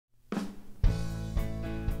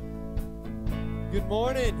Good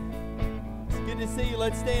morning. It's good to see you.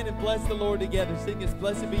 Let's stand and bless the Lord together. Sing this,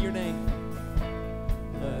 blessed be your name.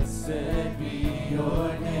 Blessed be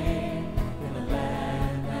your name in a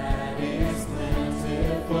land that is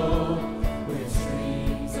plentiful, where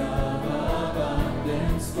streams of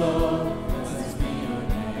abundance flow. Blessed be your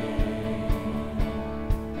name.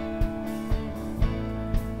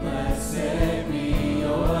 Blessed be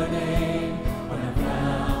your name when I'm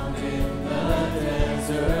found in the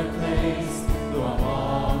desert place, though I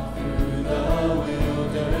walk through the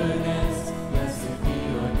wilderness. Blessed be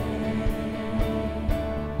your name.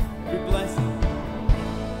 Every blessing.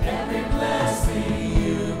 Every blessing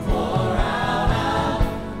you pour out, I'll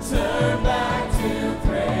turn back to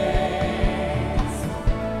praise.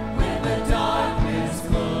 When the darkness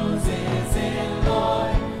closes in,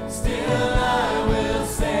 Lord, still I will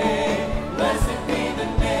say, blessed be the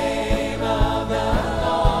name of the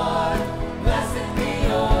Lord. Blessed be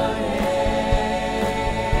your name.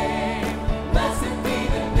 Blessed be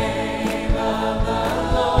the name of the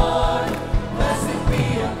Lord. Blessed be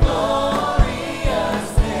your glorious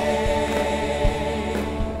name.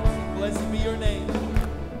 Blessed be your name.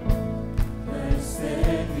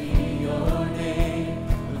 Blessed be your name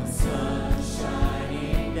when the sun's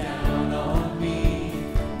shining down on me,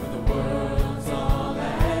 when the world's all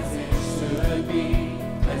as it should be.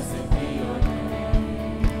 Blessed be your name.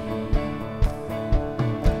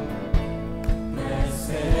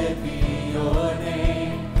 Blessed be your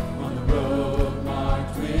name on the road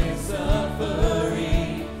marked with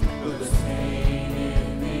suffering, though the stain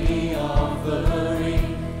in the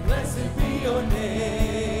offering. Blessed be your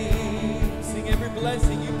name. Sing every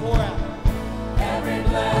blessing you pour out. Every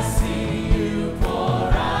blessing you pour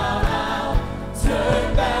out, I'll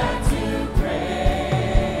turn back to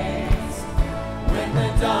praise. When the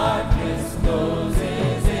darkness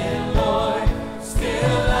closes in, Lord,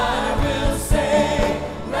 still I will say,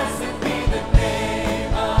 blessed be the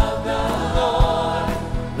name of the Lord.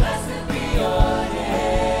 Blessed be your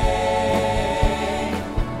name.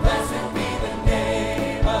 Blessed be the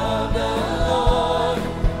name of the Lord.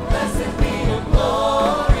 Blessed be your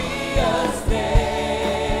glorious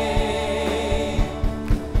name.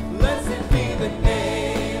 Blessed be the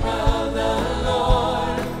name of the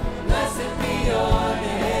Lord. Blessed be your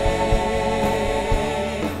name.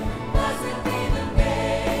 Blessed be the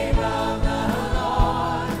name of the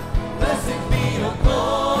Lord. Blessed be your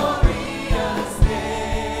glorious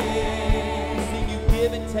name. Sing you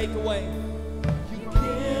give and take away. You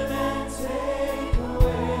give and take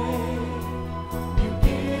away. You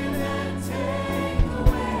give and take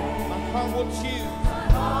away. My heart will choose. My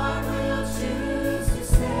heart will choose to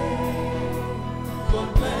say, Lord,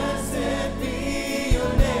 blessed be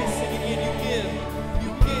your name. Sing again, you give.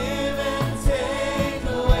 You give and take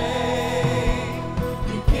away.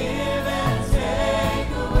 You give and take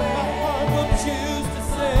My away. heart will choose to My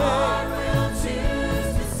say, heart will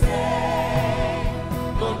choose to say,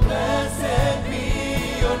 Lord, blessed be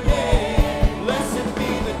your name. Blessed be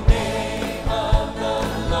the name of the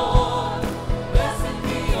Lord. Blessed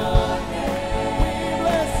be your name.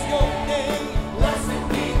 bless your name. Blessed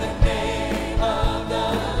be the name of the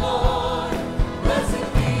Lord. Blessed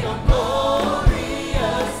be your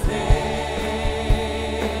glorious name.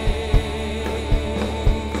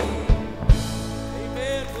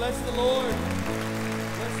 Amen. Bless the Lord.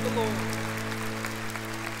 Bless the Lord.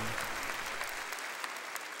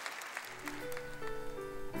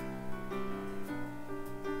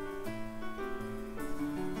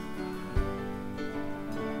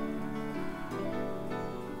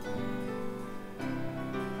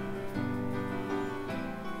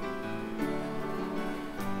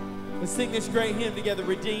 Let's sing this great hymn together,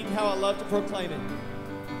 Redeemed, How I Love to Proclaim It.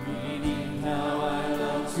 Redeemed, how I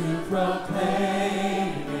love to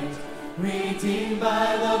proclaim it. Redeemed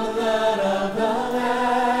by the blood of the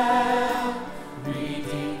Lamb.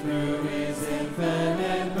 Redeemed through his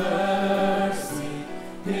infinite mercy.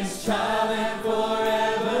 His child and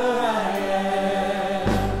forever I am.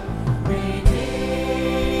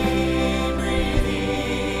 Redeemed,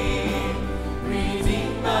 redeemed.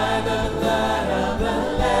 Redeemed by the blood of the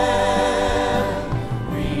Lamb.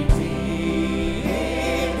 Redeemed,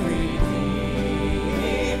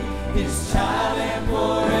 redeemed, his child and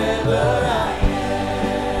forever I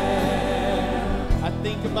am. I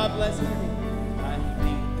think of my blessed Redeemer. I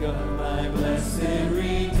think of my blessed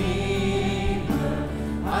Redeemer.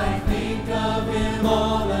 I think of him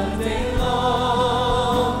all the day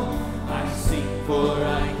long. I sing for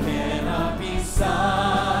I cannot be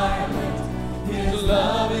silent. His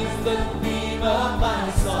love is the theme of my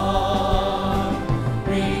song.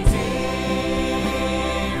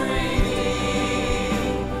 Redeemed,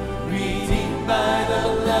 redeemed, redeemed by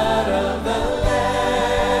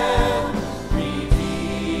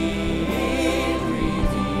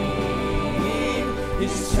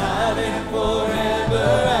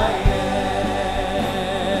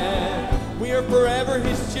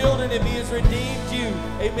forgiven, if He has redeemed you.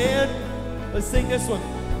 Amen. Let's sing this one.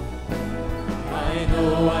 I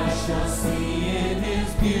know I shall see in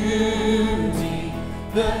His beauty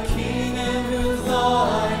the King in whose law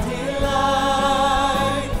I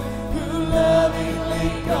delight, who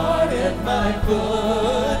lovingly guarded my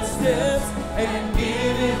footsteps and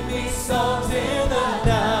giveth me songs in the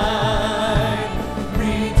night.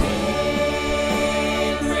 Redeemed,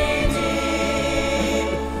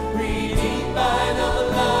 redeemed, redeemed by the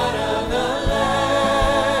blood of the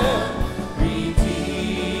Lamb. Redeemed,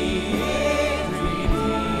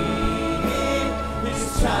 redeemed, His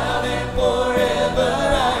child and forever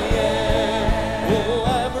I am. Oh,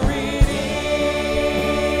 I'm redeemed,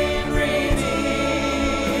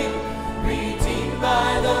 redeemed, redeemed by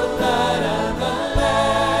the blood of the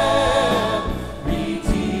Lamb.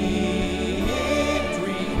 Redeemed,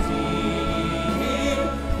 redeemed,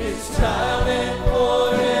 His child and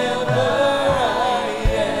forever I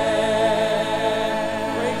am.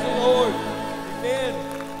 Praise the Lord. Amen.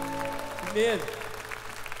 Amen.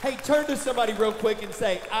 Hey, turn to somebody real quick and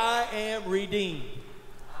say, I am redeemed.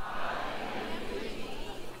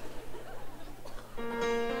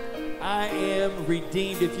 I am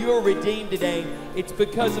redeemed. If you are redeemed today, it's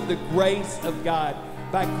because of the grace of God.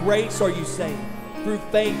 By grace are you saved. Through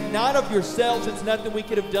faith, not of yourselves. It's nothing we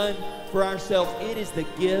could have done for ourselves. It is the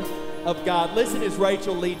gift of God. Listen as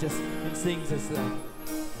Rachel leads us and sings this thing.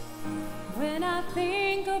 When I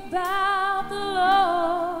think about the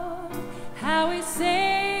Lord, how He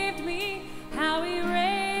saved me, how He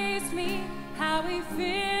raised me, how He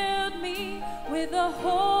filled me with the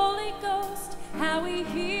Holy Ghost, how He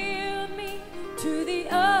healed me to the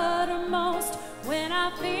uttermost. When I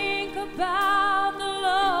think about the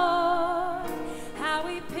Lord, how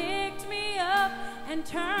He picked me up and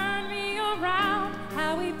turned me around,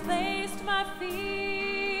 how He placed my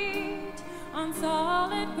feet on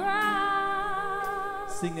solid ground.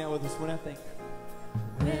 Sing that with us when I think.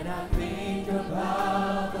 When I think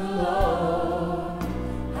about the Lord,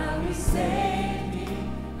 how He saved me,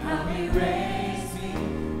 how He raised me,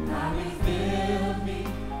 how He filled me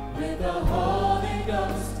with the Holy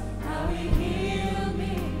Ghost, how He healed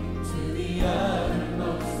me to the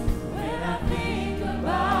uttermost. When I think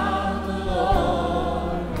about the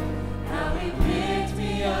Lord, how He picked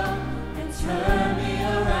me up and turned me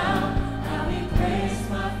around, how He placed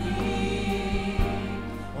my feet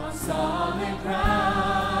on solid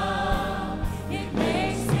ground. It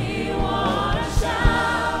makes me wanna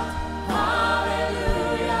shout,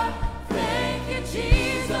 hallelujah, thank you,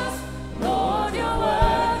 Jesus. Lord, you're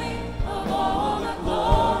worthy of all the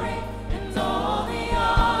glory and all the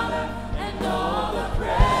honor and all the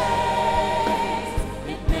praise.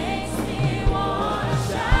 It makes me wanna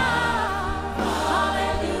shout,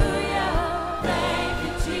 hallelujah, thank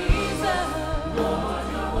you, Jesus. Lord,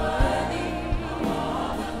 you're worthy of all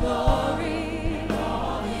the glory and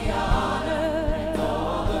all the honor and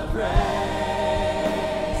all the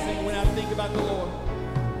praise. Sing when I think about the Lord.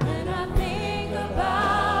 When I think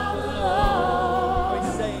about the How Lord, He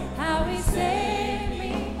saved. how He saved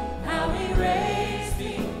me, how He raised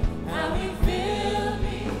me, how He filled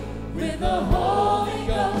me with the Holy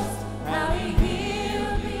Ghost, how He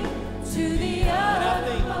healed me to the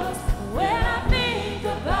uttermost. When I think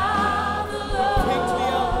about the Picked me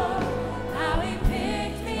up. Lord, how He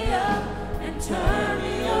picked me up and turned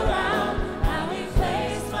me around, how He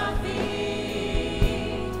placed my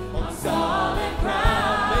feet on solid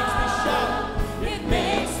ground. Makes me shout. It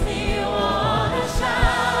makes me wanna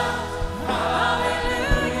shout,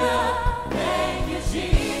 hallelujah, thank you,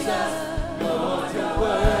 Jesus. Lord, you're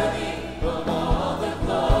worthy of all the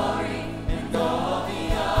glory and all the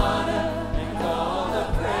honor and all the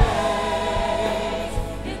praise.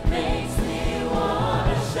 It makes me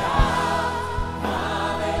wanna shout,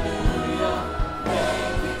 hallelujah,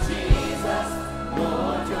 thank you, Jesus.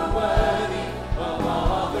 Lord, you're worthy of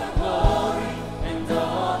all the glory and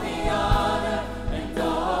all the honor and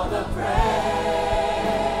all the praise.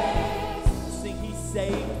 Sing, He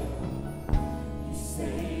saved. He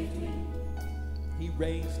saved me, He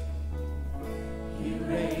raised. He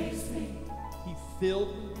raised me, He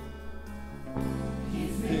filled me. He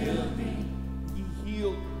filled me, He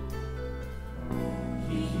healed.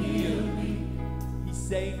 He healed me, He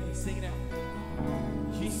saved me. Sing it out.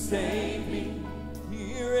 He saved me,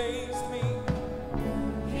 He raised me.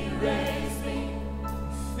 He raised me,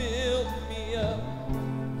 Filled me up.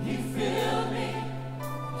 He filled me,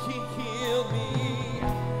 He healed me.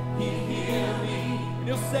 He healed me. And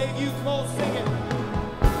He'll save you. Come on, sing it.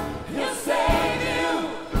 He'll save you,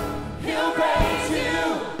 He'll raise you,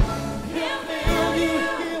 He'll fill you,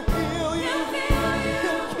 He'll heal you. He'll fill you.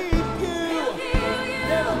 He'll keep you. He'll heal you.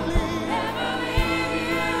 Never leave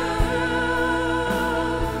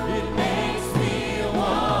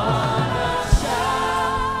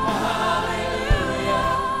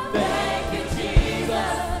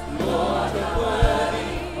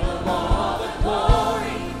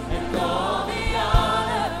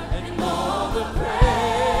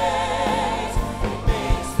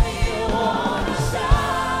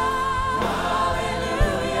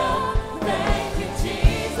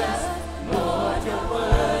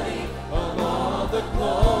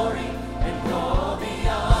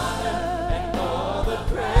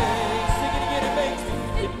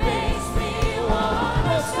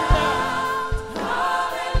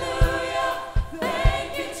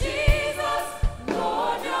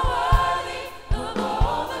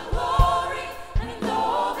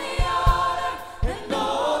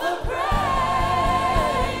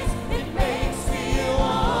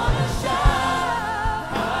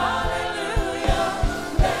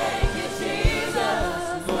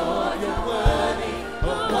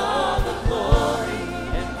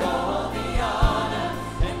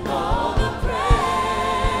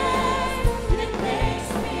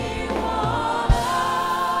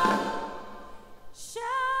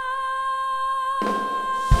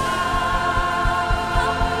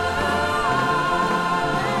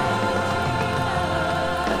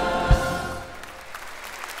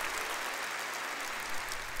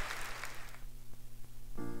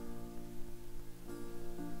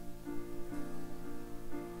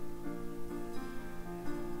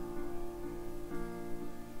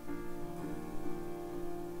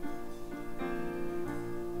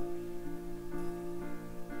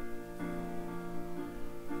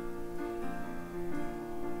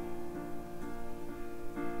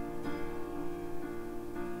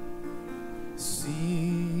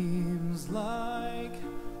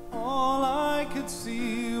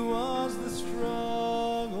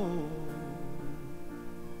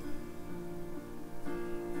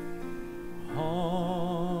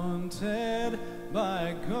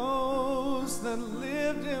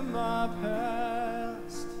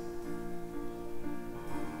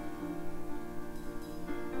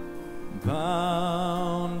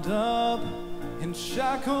bound up in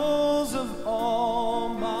shackles of all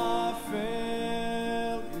my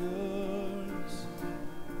failures,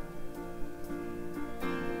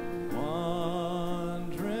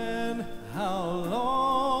 wondering how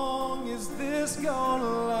long is this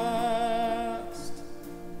gonna last.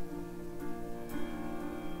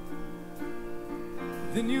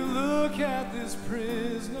 Then you look at this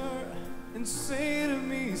prisoner and say to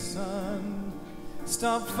me, son,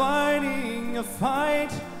 stop fighting a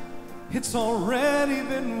fight, it's already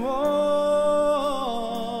been won.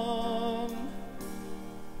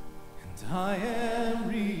 And I am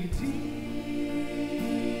redeemed.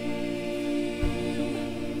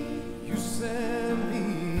 You set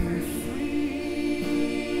me free.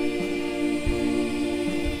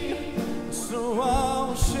 So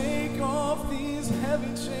I'll shake off these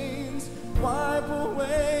heavy chains, wipe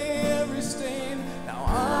away every stain. Now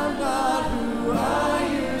I'm not who I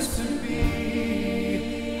used to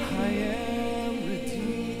be. I am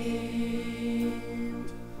redeemed.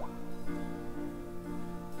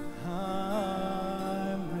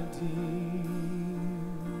 I'm redeemed.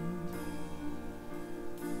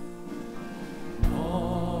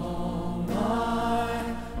 All my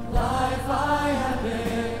life I have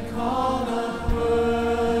been called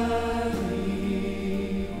unworthy,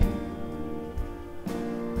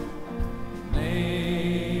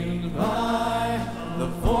 named by the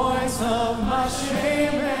voice of my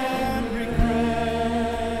shame and regret.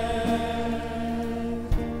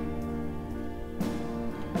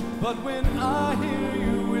 But when I hear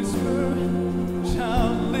you whisper,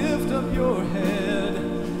 child, lift up your head,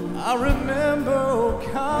 I remember, oh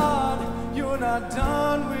God, you're not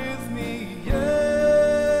done with me yet.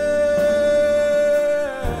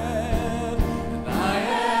 And I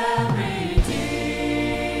am redeemed.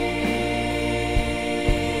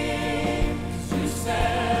 'Cause you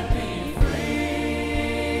set me free.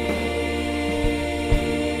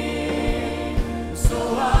 So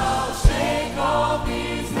I'll shake off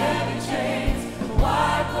these heavy chains,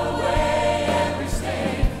 wipe away every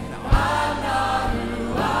stain. Now I'm not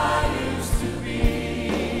who I used to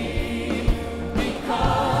be,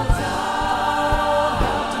 because I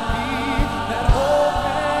have to be that old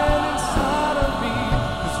man inside of me,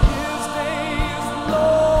 'cause his day is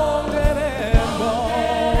long dead and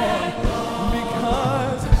gone.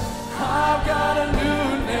 Because I've got a new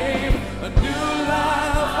name, a new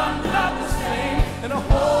life, I'm not the same, and a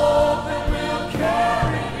hope that will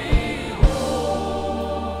carry me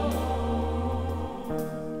home.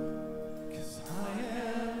 'Cause I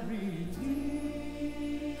am redeemed.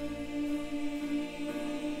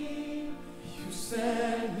 You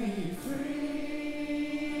set me free.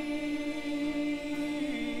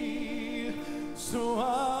 So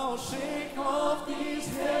I'll shake off these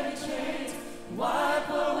heavy chains, wipe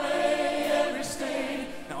away every stain.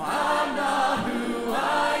 Now I'm not who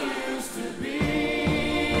I used to be.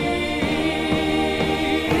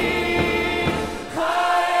 I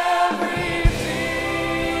am redeemed.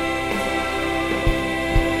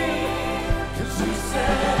 'Cause you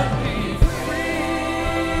set me free.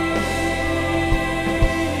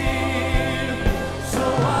 So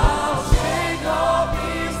I'll shake off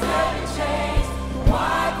these heavy chains,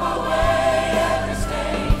 wipe away every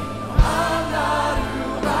stain. I'm not who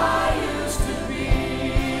I used to be.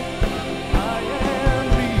 I am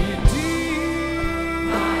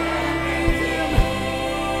redeemed. I am redeemed.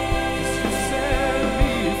 'Cause you set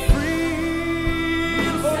me free.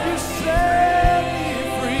 Lord, you set me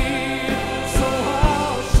free. So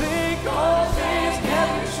I'll shake off these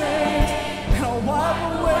heavy chains, and I'll wipe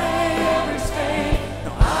away every stain.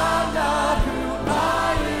 No, I'm not who I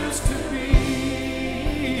used to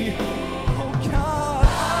be. Oh God,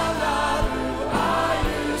 I'm not who I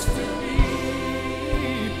used to be.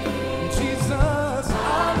 Jesus,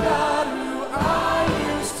 I'm not who I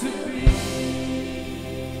used to be.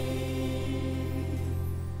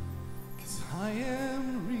 'Cause I am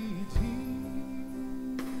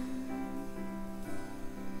redeemed.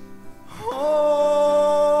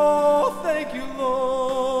 Oh, thank you,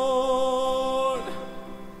 Lord.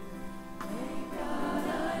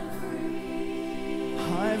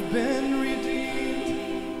 I've been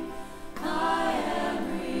redeemed. I am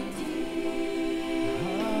redeemed.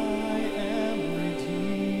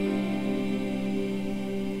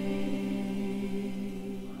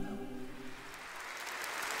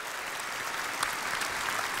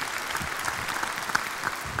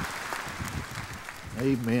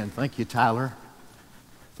 Amen. Thank you, Tyler.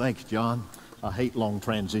 Thanks, John. I hate long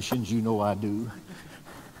transitions. You know I do.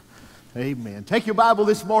 Amen. Take your Bible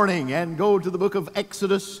this morning and go to the book of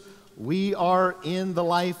Exodus We are in the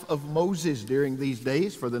life of Moses during these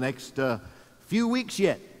days for the next few weeks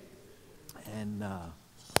yet. And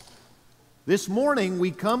this morning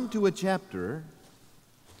we come to a chapter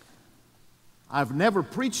I've never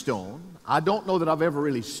preached on. I don't know that I've ever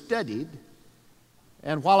really studied.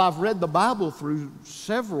 And while I've read the Bible through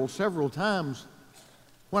several times,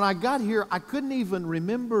 when I got here, I couldn't even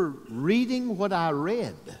remember reading what I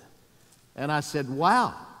read. And I said,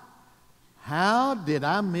 wow, how did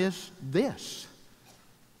I miss this?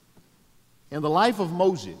 In the life of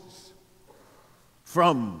Moses,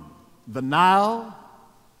 from the Nile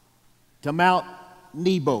to Mount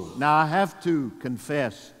Nebo. Now, I have to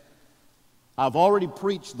confess, I've already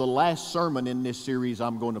preached the last sermon in this series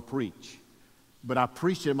I'm going to preach, but I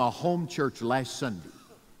preached it in my home church last Sunday.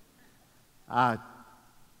 I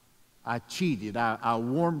cheated. I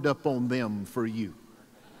warmed up on them for you.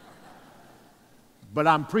 But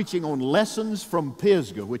I'm preaching on lessons from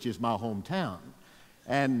Pisgah, which is my hometown.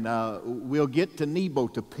 And we'll get to Nebo,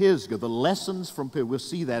 to Pisgah, the lessons from Pisgah. We'll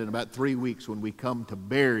see that in about 3 weeks when we come to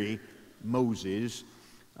bury Moses.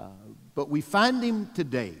 But we find him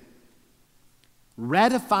today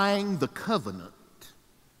ratifying the covenant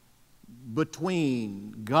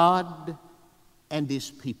between God and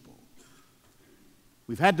his people.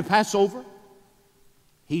 We've had the Passover.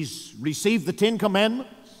 He's received the 10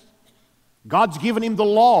 Commandments. God's given him the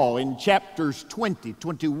law in chapters 20,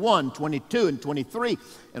 21, 22, and 23.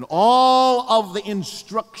 And all of the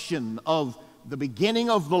instruction of the beginning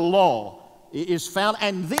of the law is found.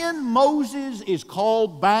 And then Moses is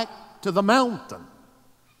called back to the mountain.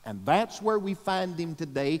 And that's where we find him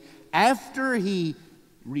today, after he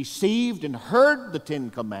received and heard the 10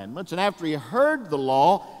 Commandments, and after he heard the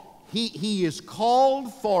law, he is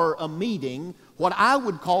called for a meeting, what I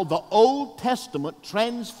would call the Old Testament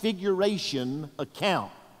transfiguration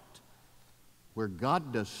account, where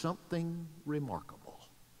God does something remarkable.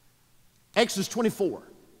 Exodus 24,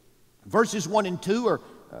 verses 1 and 2 are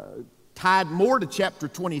tied more to chapter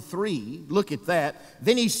 23. Look at that.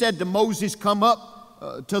 Then he said to Moses, come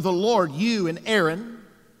up to the Lord, you and Aaron,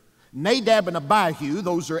 Nadab and Abihu,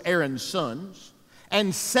 those are Aaron's sons,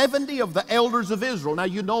 and 70 of the elders of Israel. Now,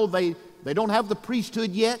 you know they don't have the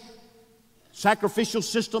priesthood yet. Sacrificial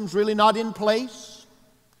system's really not in place.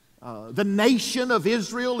 The nation of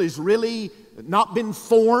Israel is really not been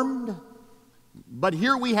formed. But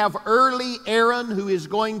here we have early Aaron, who is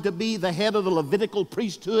going to be the head of the Levitical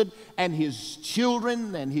priesthood, and his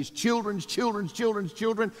children and his children's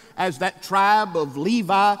children, as that tribe of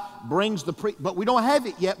Levi brings the priest. But we don't have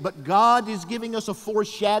it yet, but God is giving us a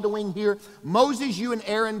foreshadowing here. Moses, you and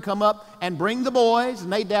Aaron come up and bring the boys,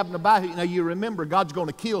 Nadab and Abihu. Now you remember, God's going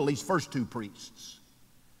to kill these first two priests.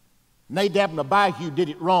 Nadab and Abihu did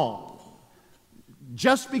it wrong.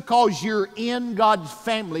 Just because you're in God's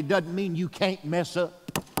family doesn't mean you can't mess up.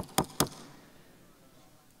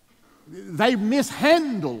 They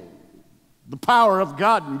mishandled the power of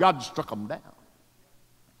God, and God struck them down.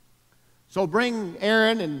 So bring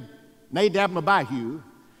Aaron and Nadab and Abihu,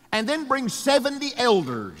 and then bring 70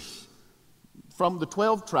 elders from the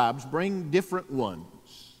 12 tribes. Bring different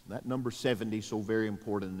ones. That number 70 so very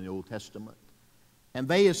important in the Old Testament. And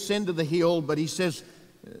they ascend to the hill, but he says,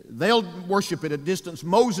 they'll worship at a distance.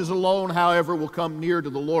 Moses alone, however, will come near to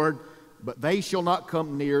the Lord, but they shall not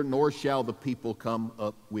come near, nor shall the people come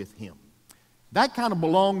up with him. That kind of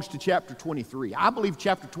belongs to chapter 23. I believe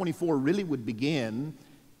chapter 24 really would begin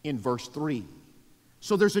in verse 3.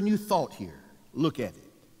 So there's a new thought here. Look at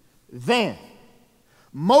it. Then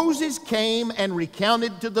Moses came and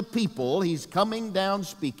recounted to the people, he's coming down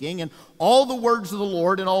speaking, and all the words of the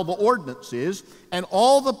Lord and all the ordinances, and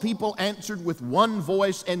all the people answered with one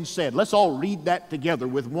voice and said, let's all read that together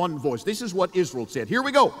with one voice. This is what Israel said. Here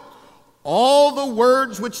we go. All the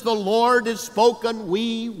words which the Lord has spoken,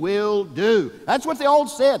 we will do. That's what they all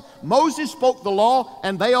said. Moses spoke the law,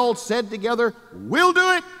 and they all said together, we'll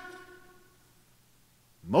do it.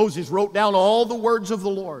 Moses wrote down all the words of the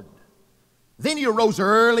Lord. Then he arose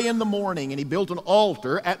early in the morning, and he built an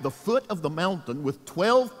altar at the foot of the mountain with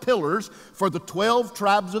 12 pillars for the 12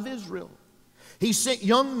 tribes of Israel. He sent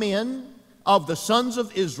young men of the sons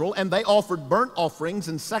of Israel, and they offered burnt offerings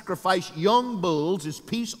and sacrificed young bulls as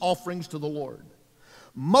peace offerings to the Lord.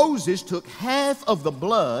 Moses took half of the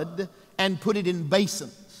blood and put it in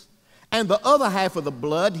basins, and the other half of the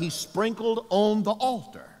blood he sprinkled on the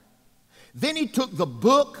altar. Then he took the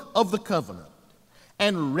book of the covenant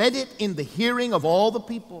and read it in the hearing of all the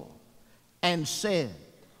people, and said,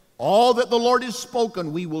 all that the Lord has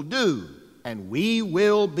spoken we will do, and we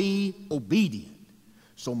will be obedient.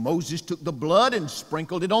 So Moses took the blood and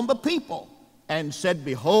sprinkled it on the people, and said,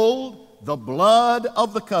 behold, the blood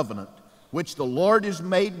of the covenant, which the Lord has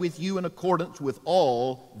made with you in accordance with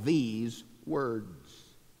all these words.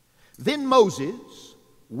 Then Moses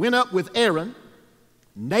went up with Aaron,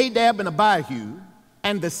 Nadab and Abihu,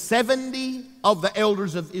 and the 70 of the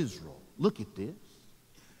elders of Israel. Look at this.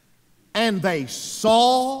 And they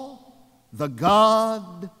saw the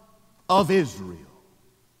God of Israel.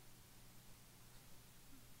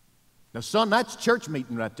 Now, son, that's church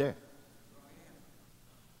meeting right there.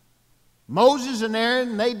 Moses and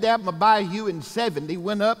Aaron, Nadab and Abihu, and 70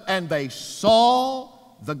 went up and they saw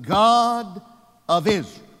the God of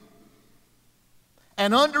Israel.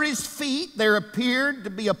 And under his feet there appeared to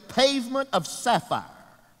be a pavement of sapphire,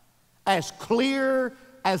 as clear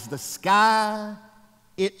as the sky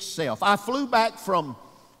itself. I flew back from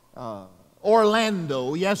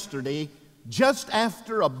Orlando yesterday just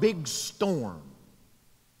after a big storm.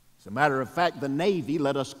 As a matter of fact, the Navy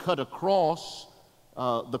let us cut across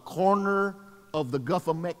the corner of the Gulf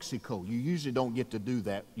of Mexico. You usually don't get to do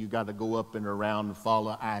that. You got to go up and around and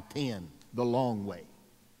follow I-10 the long way.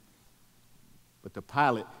 But the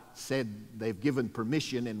pilot said they've given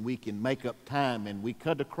permission and we can make up time, and we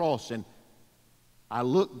cut across, and I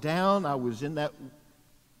looked down. I was in that,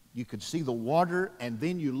 you could see the water, and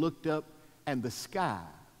then you looked up and the sky,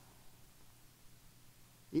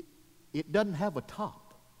 it doesn't have a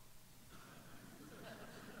top.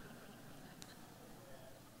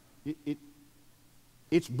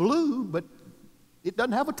 It's blue, but it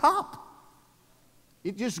doesn't have a top.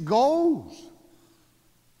 It just goes.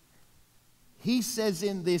 He says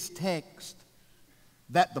in this text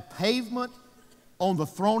that the pavement on the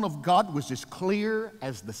throne of God was as clear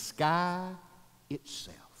as the sky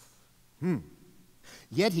itself.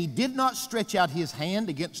 Yet he did not stretch out his hand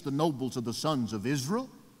against the nobles of the sons of Israel.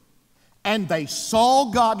 And they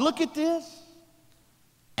saw God. Look at this.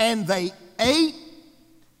 And they ate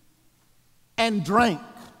and drank.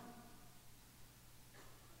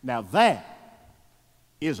 Now that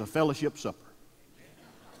is a fellowship supper.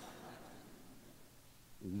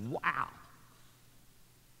 Wow.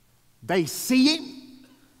 They see him.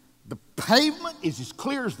 The pavement is as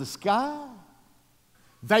clear as the sky.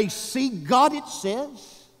 They see God, it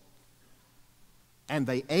says. And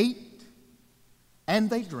they ate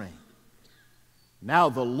and they drank. Now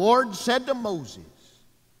the Lord said to Moses,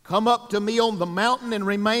 come up to me on the mountain and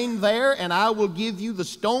remain there, and I will give you the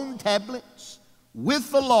stone tablets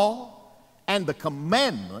with the law and the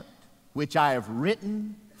commandment which I have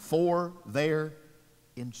written for their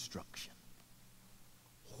instruction.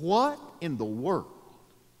 What in the world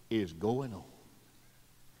is going on?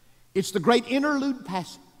 It's the great interlude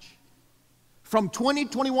passage. From 20,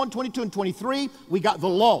 21, 22, and 23, we got the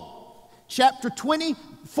law. Chapter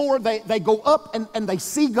 24, they go up and they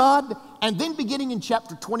see God. And then beginning in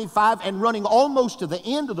chapter 25 and running almost to the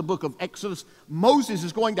end of the book of Exodus, Moses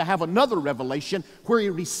is going to have another revelation where he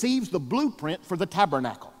receives the blueprint for the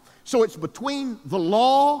tabernacle. So it's between the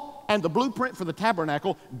law and the blueprint for the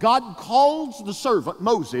tabernacle. God calls the servant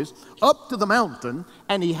Moses up to the mountain,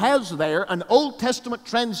 and he has there an Old Testament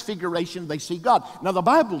transfiguration. They see God. Now the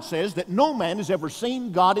Bible says that no man has ever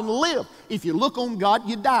seen God and lived. If you look on God,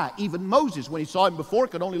 you die. Even Moses, when he saw him before,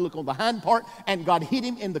 could only look on the hind part, and God hid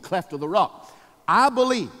him in the cleft of the rock. I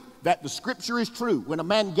believe that the scripture is true. When a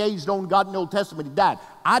man gazed on God in the Old Testament, he died.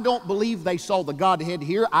 I don't believe they saw the Godhead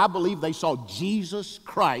here. I believe they saw Jesus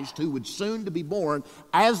Christ, who would soon to be born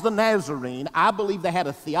as the Nazarene. I believe they had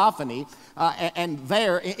a theophany, and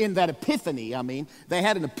there in that epiphany, they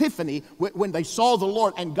had an epiphany when they saw the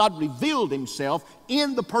Lord, and God revealed himself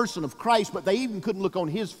in the person of Christ, but they even couldn't look on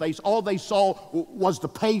his face. All they saw was the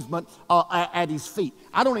pavement at his feet.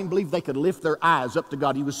 I don't even believe they could lift their eyes up to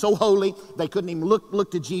God. He was so holy, they couldn't even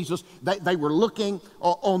look to Jesus. They were looking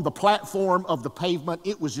on the platform of the pavement.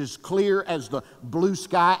 It was as clear as the blue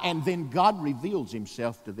sky, and then God reveals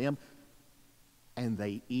himself to them, and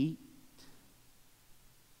they eat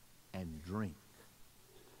and drink.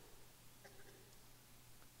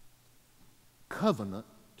 Covenant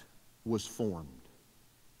was formed.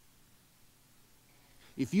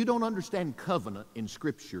 If you don't understand covenant in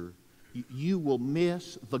Scripture, you will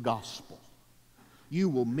miss the gospel. You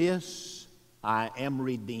will miss, I am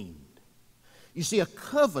redeemed. You see, a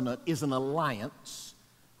covenant is an alliance,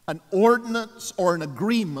 an ordinance or an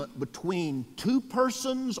agreement between two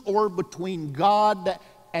persons or between God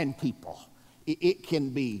and people. It can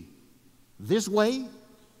be this way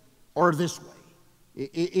or this way.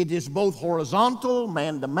 It is both horizontal,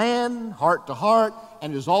 man to man, heart to heart,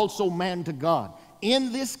 and is also man to God.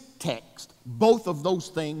 In this text, both of those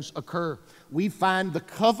things occur. We find the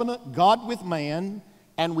covenant God with man,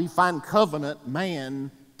 and we find covenant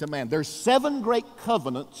man to man. There's 7 great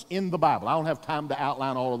covenants in the Bible. I don't have time to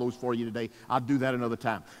outline all of those for you today. I'll do that another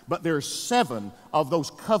time. But there's 7 of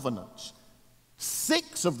those covenants.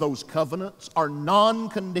 6 of those covenants are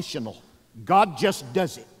non-conditional. God just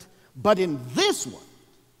does it. But in this one,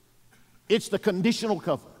 it's the conditional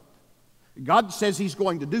covenant. God says He's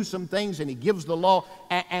going to do some things, and He gives the law,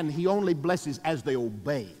 and He only blesses as they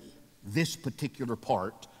obey this particular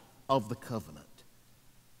part of the covenant.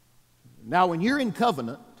 Now, when you're in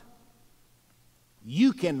covenant,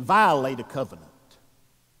 you can violate a covenant.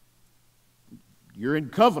 You're in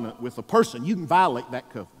covenant with a person, you can violate that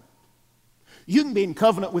covenant. You can be in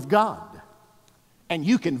covenant with God, and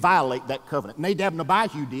you can violate that covenant. Nadab and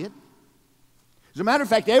Abihu did. As a matter of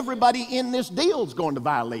fact, everybody in this deal is going to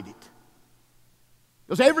violate it.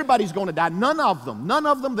 Because everybody's going to die. None of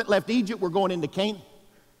them that left Egypt were going into Canaan.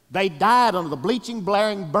 They died under the bleaching,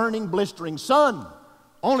 blaring, burning, blistering sun.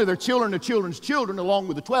 Only their children, their children's children, along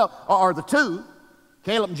with the 12, or the 2,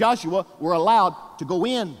 Caleb and Joshua, were allowed to go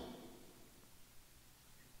in.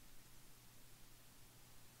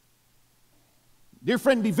 Dear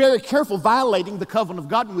friend, be very careful violating the covenant of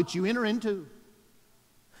God in which you enter into.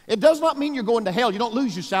 It does not mean you're going to hell. You don't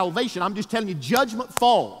lose your salvation. I'm just telling you, judgment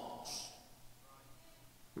falls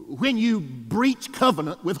when you breach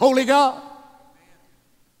covenant with holy God.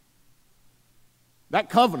 That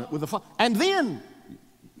covenant with the Father. And then,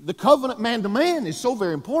 the covenant man to man is so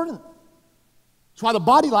very important. That's why the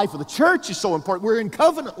body life of the church is so important. We're in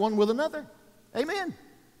covenant one with another. Amen.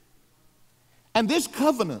 And this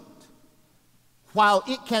covenant, while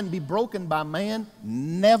it can be broken by man,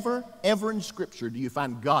 never, ever in Scripture do you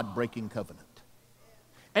find God breaking covenant.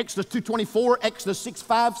 Exodus 2:24, Exodus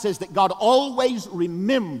 6:5 says that God always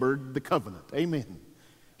remembered the covenant. Amen.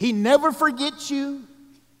 He never forgets you.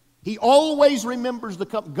 He always remembers the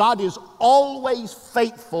covenant. God is always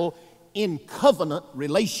faithful in covenant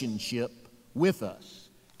relationship with us.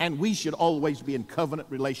 And we should always be in covenant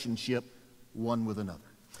relationship one with another.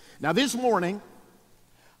 Now this morning,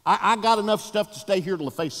 I got enough stuff to stay here till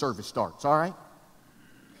the faith service starts, all right?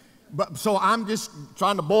 So I'm just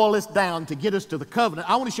trying to boil this down to get us to the covenant.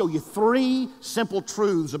 I want to show you 3 simple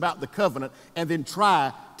truths about the covenant and then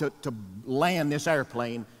try to land this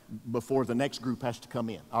airplane before the next group has to come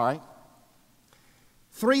in, all right?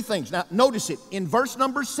 3 things. Now, notice it. In verse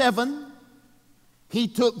number 7, He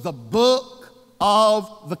took the book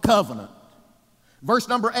of the covenant. Verse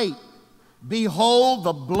number 8, behold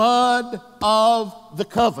the blood of the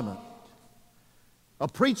covenant. A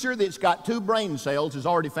preacher that's got 2 brain cells has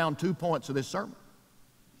already found 2 points of this sermon.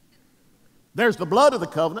 There's the blood of the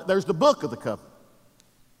covenant, there's the book of the covenant.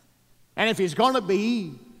 And if he's going to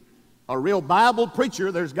be a real Bible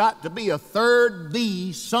preacher, there's got to be a third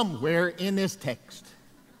B somewhere in this text.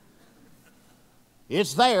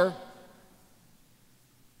 It's there.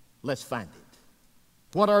 Let's find it.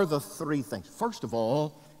 What are the 3 things? First of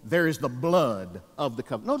all, there is the blood of the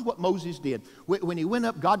covenant. Notice what Moses did. When he went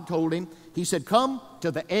up, God told him, He said, come to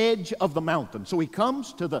the edge of the mountain. So he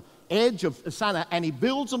comes to the edge of Sinai and he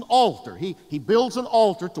builds an altar. He builds an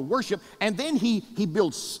altar to worship, and then he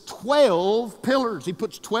builds 12 pillars. He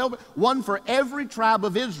puts 12, one for every tribe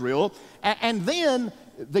of Israel, and then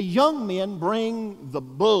the young men bring the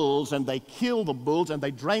bulls and they kill the bulls and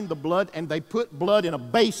they drain the blood and they put blood in a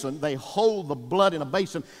basin. They hold the blood in a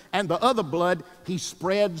basin, and the other blood he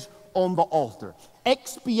spreads on the altar.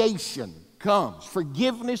 Expiation comes.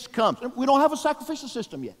 Forgiveness comes. We don't have a sacrificial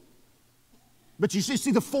system yet. But you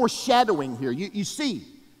see the foreshadowing here. You see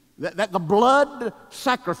that the blood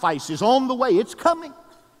sacrifice is on the way. It's coming.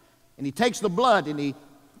 And he takes the blood and he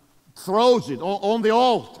throws it on the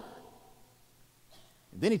altar.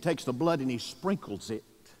 And then he takes the blood and he sprinkles it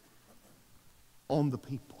on the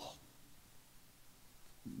people.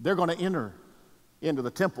 They're going to enter into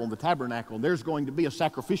the temple and the tabernacle, and there's going to be a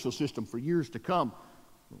sacrificial system for years to come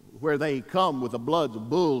where they come with the bloods of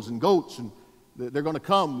bulls and goats, and they're going to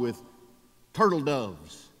come with turtle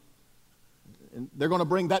doves. And they're going to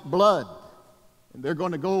bring that blood, and they're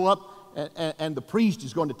going to go up, and the priest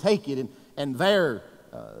is going to take it, and they're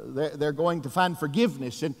going to find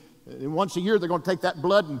forgiveness. And once a year, they're going to take that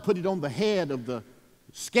blood and put it on the head of the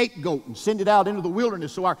scapegoat and send it out into the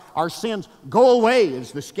wilderness so our sins go away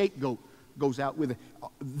as the scapegoat goes out with it.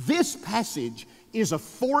 This passage is a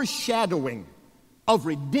foreshadowing of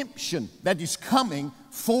redemption that is coming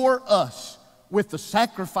for us with the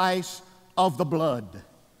sacrifice of the blood.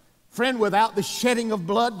 Friend, without the shedding of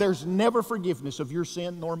blood, there's never forgiveness of your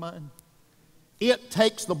sin nor mine. It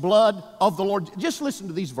takes the blood of the Lord. Just listen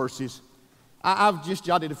to these verses. I've just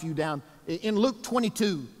jotted a few down. In Luke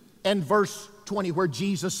 22 and verse 20, where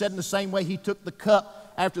Jesus said in the same way He took the cup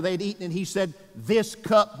after they had eaten, and he said, "This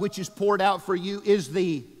cup which is poured out for you is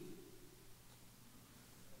the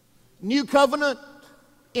new covenant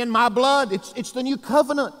in my blood." It's the new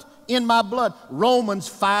covenant in my blood. Romans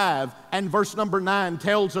 5 and verse number 9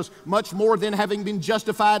 tells us, "Much more than having been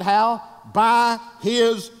justified," how? "By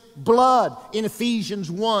his blood." In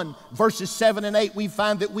Ephesians 1 verses 7 and 8, we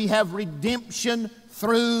find that we have redemption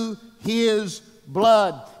through his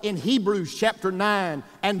blood. In Hebrews chapter 9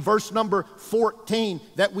 and verse number 14,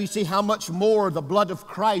 that we see how much more the blood of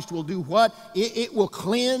Christ will do what? It will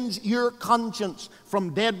cleanse your conscience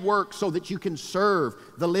from dead works so that you can serve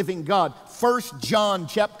the living God. 1 John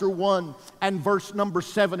chapter 1 and verse number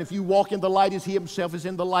 7, "If you walk in the light as he himself is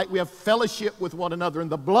in the light, we have fellowship with one another,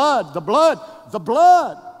 and the blood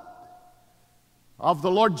of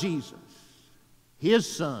the Lord Jesus,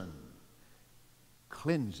 his Son,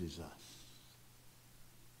 cleanses us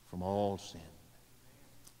from all sin."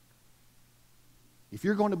 If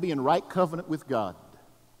you're going to be in right covenant with God,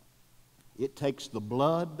 it takes the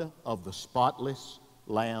blood of the spotless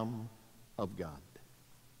Lamb of God.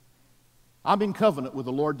 I'm in covenant with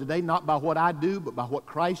the Lord today, not by what I do, but by what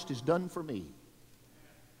Christ has done for me.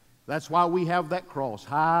 That's why we have that cross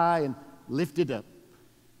high and lifted up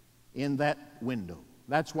in that window.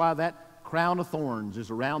 That's why that crown of thorns is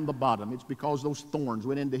around the bottom. It's because those thorns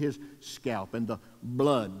went into his scalp, and the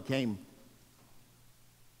blood came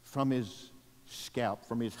from his scalp,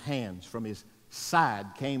 from his hands, from his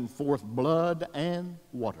side came forth blood and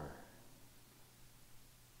water.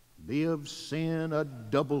 Be of sin a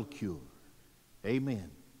double cure. Amen.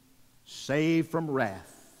 Save from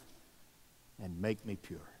wrath and make me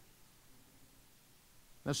pure.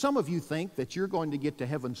 Now, some of you think that you're going to get to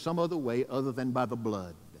heaven some other way other than by the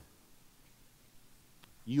blood.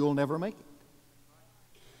 You'll never make it.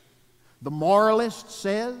 The moralist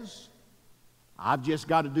says, "I've just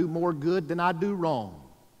got to do more good than I do wrong."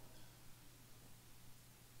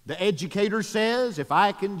 The educator says, "If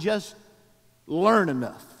I can just learn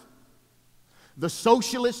enough." The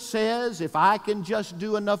socialist says, "If I can just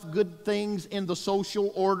do enough good things in the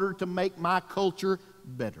social order to make my culture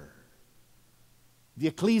better." The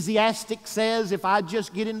ecclesiastic says, "If I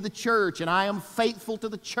just get into the church and I am faithful to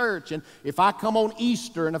the church, and if I come on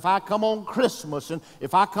Easter, and if I come on Christmas, and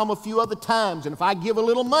if I come a few other times, and if I give a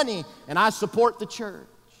little money and I support the church."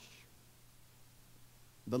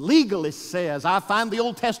 The legalist says, "I find the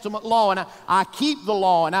Old Testament law and I keep the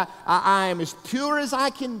law, and I am as pure as I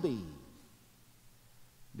can be."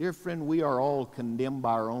 Dear friend, we are all condemned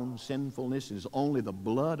by our own sinfulness. It is only the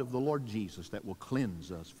blood of the Lord Jesus that will cleanse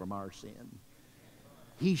us from our sin.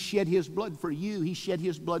 He shed his blood for you. He shed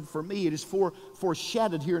his blood for me. It is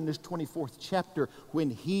foreshadowed here in this 24th chapter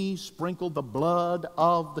when he sprinkled the blood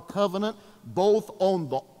of the covenant both on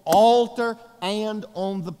the altar and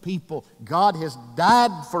on the people. God has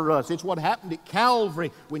died for us. It's what happened at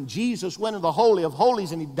Calvary when Jesus went into the Holy of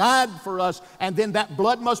Holies and he died for us. And then that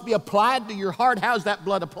blood must be applied to your heart. How's that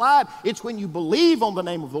blood applied? It's when you believe on the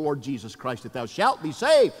name of the Lord Jesus Christ that thou shalt be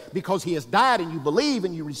saved, because he has died, and you believe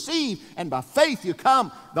and you receive, and by faith you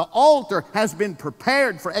come. The altar has been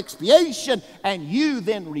prepared for expiation, and you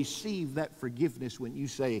then receive that forgiveness when you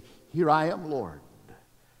say, "Here I am, Lord.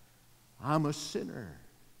 I'm a sinner.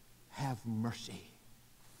 Have mercy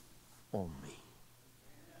on me."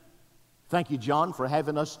 Thank you, John, for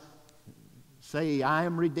having us say, "I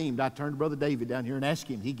am redeemed." I turned to Brother David down here and asked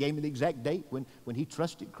him. He gave me the exact date when he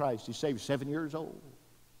trusted Christ. He saved 7 years old.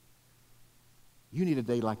 You need a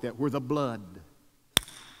day like that where the blood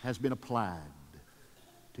has been applied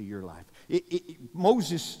to your life.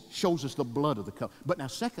 Moses shows us the blood of the covenant. But now,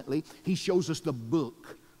 secondly, he shows us the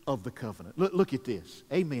book of the covenant. Look at this.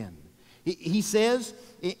 Amen. He says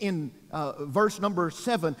in verse number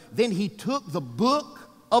 7, "Then he took the book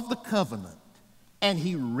of the covenant, and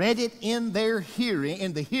he read it in the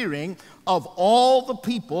hearing of all the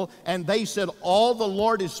people, and they said, All the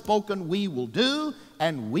Lord has spoken we will do,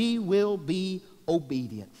 and we will be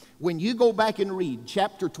obedient." When you go back and read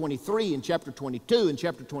chapter 23 and chapter 22 and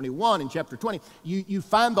chapter 21 and chapter 20, you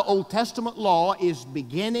find the Old Testament law is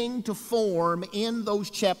beginning to form in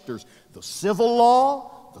those chapters. The civil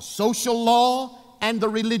law, the social law, and the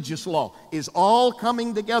religious law is all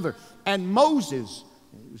coming together. And Moses,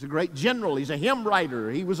 he was a great general, he's a hymn writer,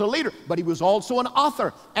 he was a leader, but he was also an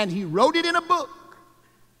author, and he wrote it in a book.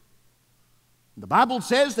 The Bible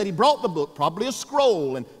says that he brought the book, probably a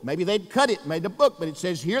scroll, and maybe they'd cut it, made a book, but it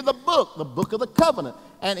says here the book of the covenant.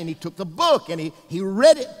 And he took the book and he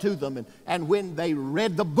read it to them. And when they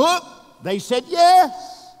read the book, they said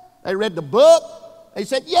yes. They read the book, they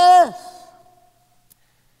said yes.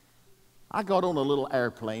 I got on a little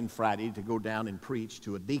airplane Friday to go down and preach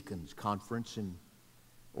to a deacons conference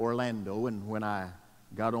Orlando, and when I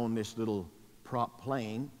got on this little prop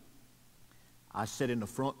plane, I sat in the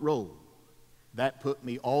front row. That put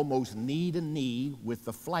me almost knee to knee with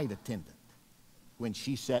the flight attendant when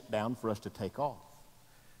she sat down for us to take off.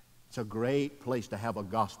 It's a great place to have a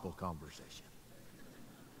gospel conversation.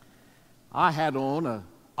 I had on an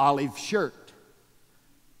olive shirt,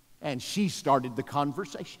 and she started the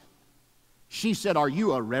conversation. She said, "Are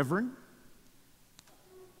you a reverend?"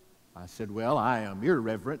 I said, "Well, I am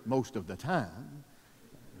irreverent most of the time.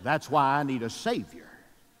 That's why I need a Savior."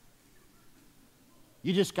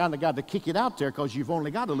 You just kind of got to kick it out there because you've only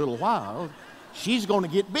got a little while. She's going to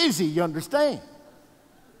get busy, you understand?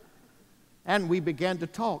 And we began to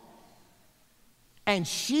talk. And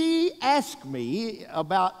she asked me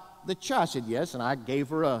about the church. I said, yes, and I gave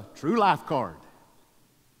her a True Life card.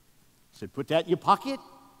 I said, "Put that in your pocket."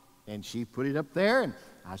 And she put it up there, and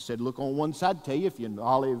I said, "Look on one side, tell you if you're in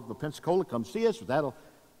Olive or Pensacola, come see us. That'll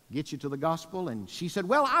get you to the gospel." And she said,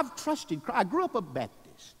 "Well, I've trusted Christ. I grew up a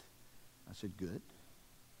Baptist." I said, "Good."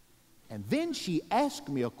 And then she asked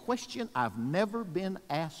me a question I've never been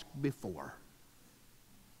asked before.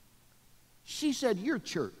 She said, "Your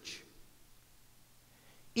church,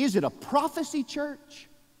 is it a prophecy church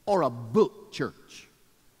or a book church?"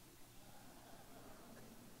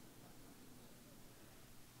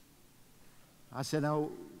 I said, "Now,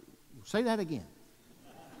 say that again."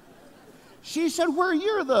 She said, "Where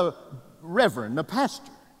you're the reverend, the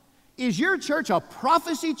pastor, is your church a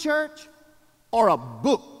prophecy church or a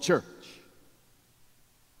book church?"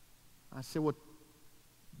 I said, "Well,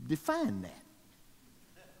 define that."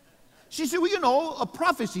 She said, "Well, you know, a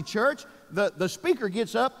prophecy church, the speaker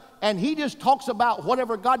gets up and he just talks about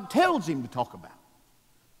whatever God tells him to talk about.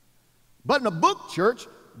 But in a book church,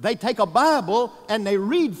 they take a Bible and they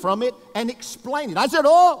read from it and explain it." I said,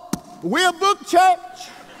 "Oh, we're a book church."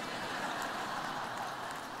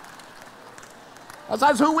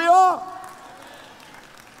 That's who we are.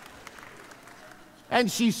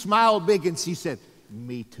 And she smiled big and she said,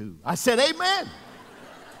 "Me too." I said, "Amen."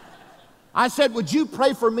 I said, "Would you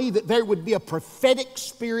pray for me that there would be a prophetic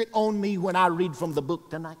spirit on me when I read from the book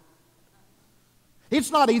tonight?" It's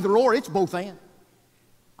not either or, it's both and.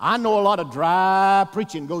 I know a lot of dry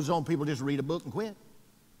preaching goes on. People just read a book and quit.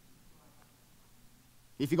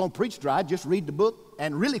 If you're going to preach dry, just read the book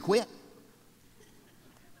and really quit.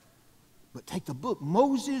 But take the book.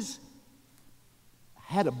 Moses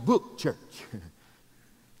had a book church.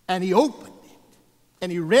 And he opened it.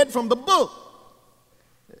 And he read from the book.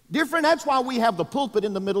 Different, that's why we have the pulpit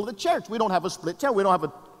in the middle of the church. We don't have a split chair. We don't have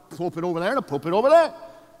a pulpit over there and a pulpit over there.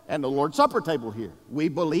 And the Lord's Supper table here. We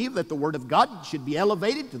believe that the Word of God should be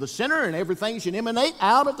elevated to the center and everything should emanate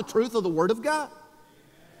out of the truth of the Word of God.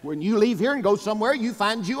 When you leave here and go somewhere, you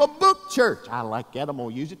find you a book church. I like that. I'm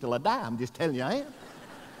going to use it till I die. I'm just telling you I am.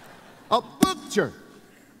 A book church.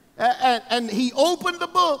 And he opened the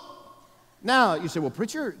book. Now, you say, "Well,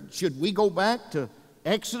 preacher, should we go back to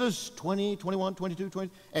Exodus 20, 21, 22,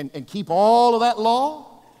 20, and keep all of that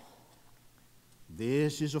law?"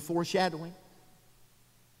 This is a foreshadowing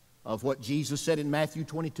of what Jesus said in Matthew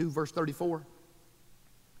 22, verse 34.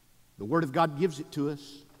 The Word of God gives it to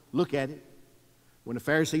us. Look at it. When the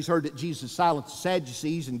Pharisees heard that Jesus silenced the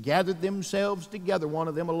Sadducees and gathered themselves together, one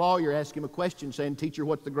of them, a lawyer, asked him a question, saying, "Teacher,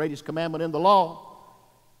 what's the greatest commandment in the law?"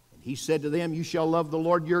 And he said to them, "You shall love the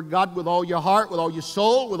Lord your God with all your heart, with all your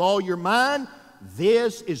soul, with all your mind.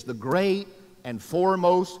 This is the great and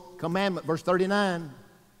foremost commandment." Verse 39.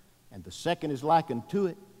 "And the second is like unto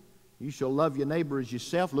it. You shall love your neighbor as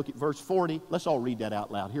yourself." Look at verse 40. Let's all read that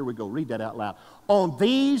out loud. Here we go. Read that out loud. "On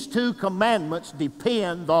these two commandments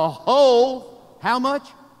depend the whole," how much?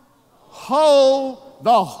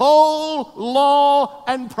 The whole law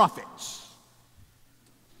and prophets.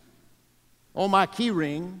 On my key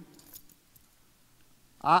ring,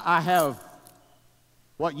 I have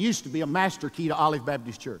what used to be a master key to Olive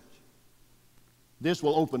Baptist Church. This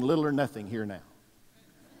will open little or nothing here now.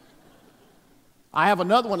 I have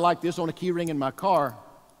another one like this on a key ring in my car,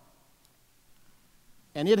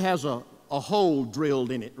 and it has a hole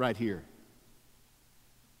drilled in it right here.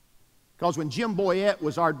 Because when Jim Boyette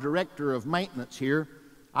was our director of maintenance here,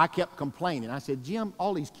 I kept complaining. I said, "Jim,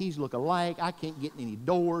 all these keys look alike. I can't get in any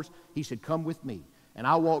doors." He said, "Come with me." And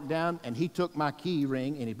I walked down, and he took my key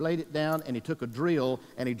ring, and he laid it down, and he took a drill,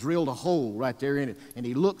 and he drilled a hole right there in it. And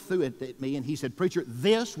he looked through it at me, and he said, "Preacher,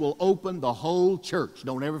 this will open the whole church.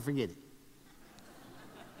 Don't ever forget it."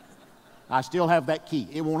 I still have that key.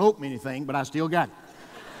 It won't open anything, but I still got it.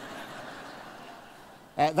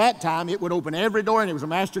 At that time, it would open every door, and it was a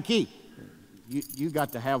master key. You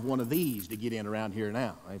got to have one of these to get in around here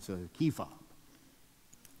now. It's a key fob.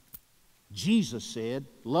 Jesus said,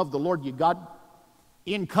 love the Lord your God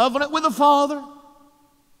in covenant with the Father.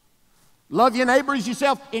 Love your neighbor as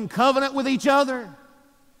yourself in covenant with each other.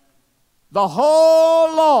 The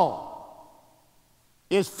whole law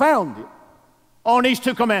is founded on these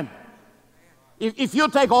two commandments. If you'll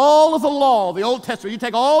take all of the law, the Old Testament, you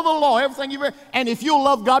take all the law, everything you've read, and if you'll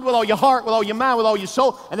love God with all your heart, with all your mind, with all your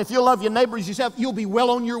soul, and if you'll love your neighbor as yourself, you'll be well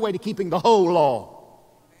on your way to keeping the whole law.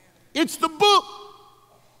 It's the book.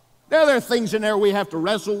 There are things in there we have to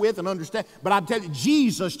wrestle with and understand, but I tell you,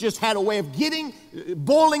 Jesus just had a way of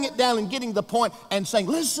boiling it down and getting the point and saying,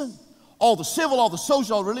 listen, all the civil, all the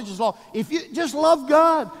social, all the religious law, if you just love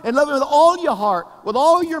God and love Him with all your heart, with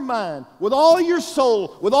all your mind, with all your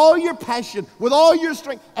soul, with all your passion, with all your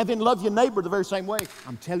strength, and then love your neighbor the very same way,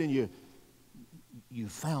 I'm telling you, you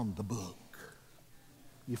found the book.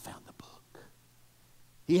 You found the book.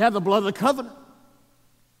 He had the blood of the covenant.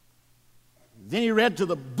 Then he read to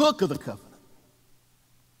the book of the covenant.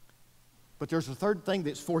 But there's a third thing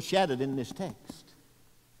that's foreshadowed in this text,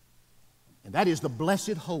 and that is the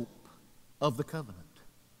blessed hope of the covenant.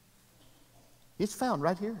 It's found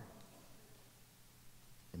right here.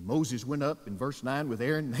 And Moses went up in verse 9 with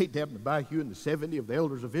Aaron, Nadab, and Abihu, and the 70 of the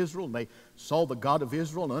elders of Israel, and they saw the God of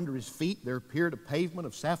Israel, and under his feet there appeared a pavement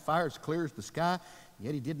of sapphire as clear as the sky,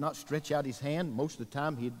 yet he did not stretch out his hand. Most of the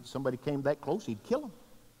time somebody came that close, he'd kill him.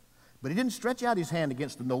 But he didn't stretch out his hand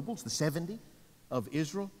against the nobles, the 70 of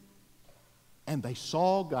Israel, and they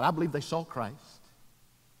saw God. I believe they saw Christ.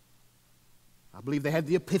 I believe they had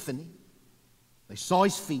the epiphany. They saw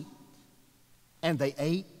his feet, and they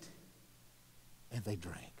ate, and they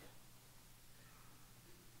drank.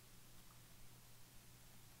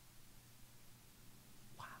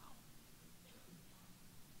 Wow.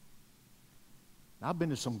 Now, I've been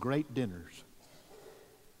to some great dinners.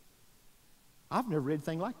 I've never read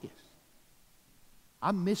anything like this.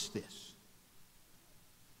 I missed this.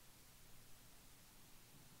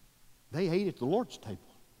 They ate at the Lord's table.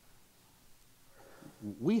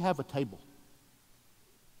 We have a table.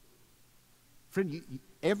 Friend,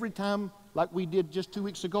 every time, like we did just 2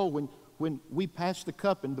 weeks ago, when we pass the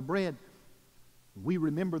cup and the bread, we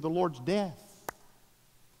remember the Lord's death.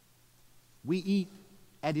 We eat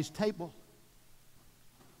at his table.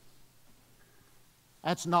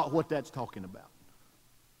 That's not what that's talking about.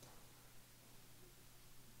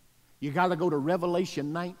 You got to go to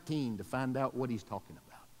Revelation 19 to find out what he's talking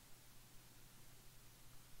about.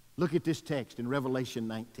 Look at this text in Revelation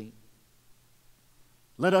 19.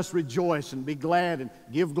 Let us rejoice and be glad and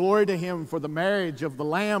give glory to him, for the marriage of the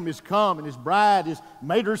Lamb is come, and his bride has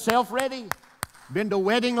made herself ready. Been to a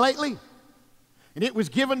wedding lately? And it was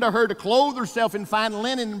given to her to clothe herself in fine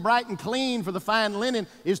linen, bright and clean, for the fine linen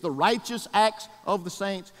is the righteous acts of the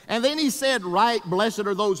saints. And then he said, right, blessed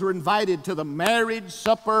are those who are invited to the marriage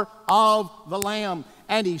supper of the Lamb.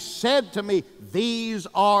 And he said to me, these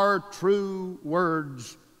are true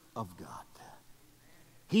words of God.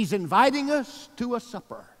 He's inviting us to a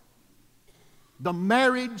supper, the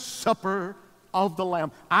marriage supper of the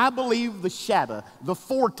Lamb. I believe the shadow, the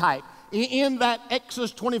foretype, in that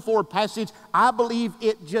Exodus 24 passage, I believe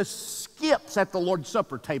it just skips at the Lord's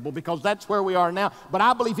Supper table because that's where we are now. But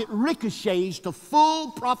I believe it ricochets to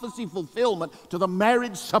full prophecy fulfillment to the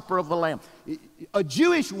marriage supper of the Lamb. A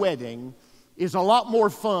Jewish wedding is a lot more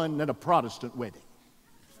fun than a Protestant wedding.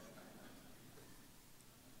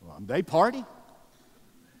 Well, they party.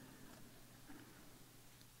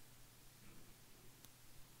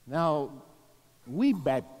 Now, we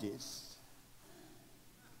Baptists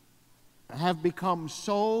have become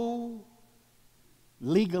so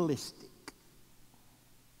legalistic,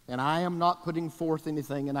 and I am not putting forth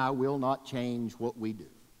anything, and I will not change what we do.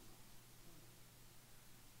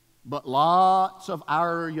 But lots of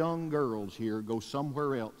our young girls here go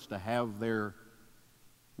somewhere else to have their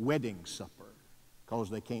wedding supper because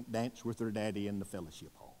they can't dance with their daddy in the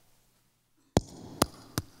fellowship hall.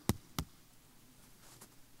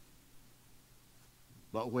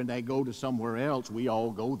 But when they go to somewhere else, we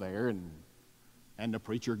all go there, and the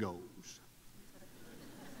preacher goes.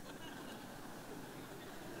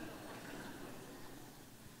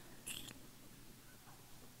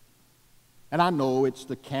 And I know it's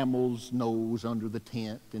the camel's nose under the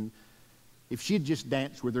tent, and if she'd just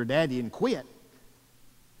danced with her daddy and quit,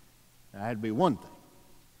 that'd be one thing.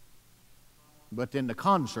 But then the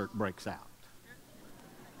concert breaks out.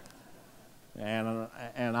 And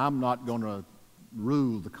I'm not going to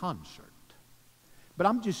rule the concert. But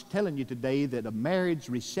I'm just telling you today that a marriage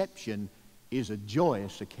reception is a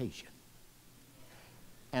joyous occasion.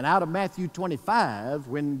 And out of Matthew 25,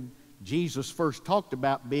 when Jesus first talked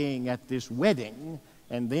about being at this wedding,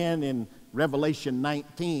 and then in Revelation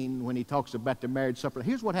 19, when he talks about the marriage supper,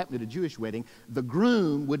 here's what happened at a Jewish wedding. The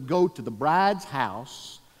groom would go to the bride's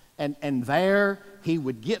house, and there he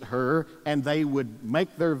would get her, and they would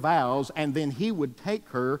make their vows, and then he would take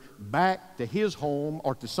her back to his home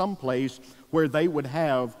or to some place where they would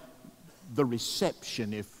have the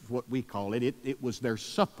reception, if what we call it. It was their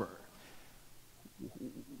supper.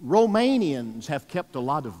 Romanians have kept a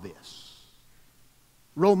lot of this.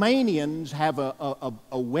 Romanians have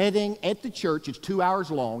a wedding at the church. It's 2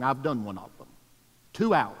 hours long. I've done one of them.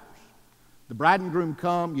 2 hours. The bride and groom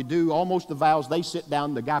come. You do almost the vows. They sit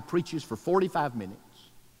down. The guy preaches for 45 minutes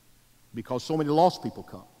because so many lost people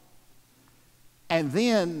come. And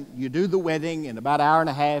then you do the wedding. In about an hour and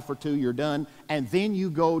a half or two, you're done. And then you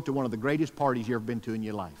go to one of the greatest parties you've ever been to in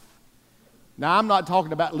your life. Now, I'm not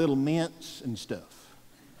talking about little mints and stuff.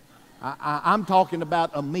 I'm talking about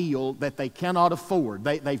a meal that they cannot afford.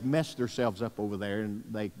 They've messed themselves up over there, and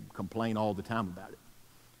they complain all the time about it.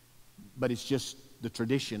 But it's just the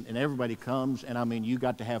tradition, and everybody comes, and I mean, you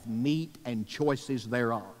got to have meat and choices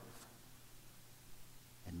thereof.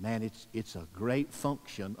 And man, it's a great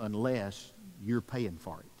function unless you're paying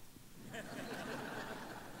for it.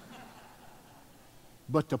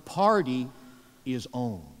 But the party is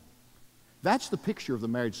on. That's the picture of the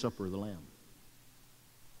marriage supper of the Lamb.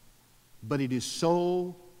 But it is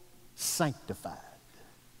so sanctified.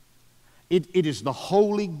 It is the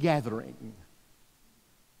holy gathering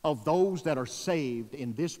of those that are saved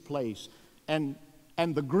in this place. And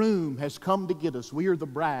the groom has come to get us. We are the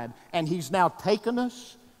bride. And he's now taken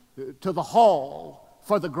us to the hall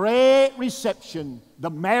for the great reception,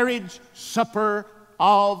 the marriage supper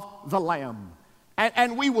of the Lamb.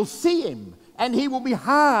 And we will see him. And he will be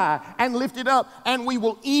high and lifted up. And we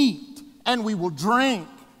will eat. And we will drink.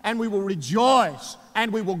 And we will rejoice,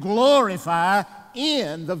 and we will glorify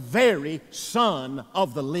in the very Son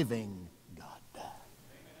of the living God.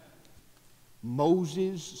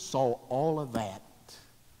 Moses saw all of that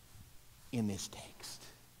in this text.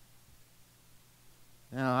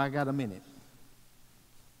 Now, I got a minute.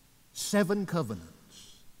 7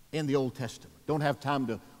 covenants in the Old Testament. Don't have time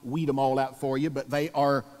to weed them all out for you, but they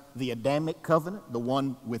are the Adamic covenant, the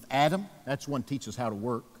one with Adam. That's one teaches how to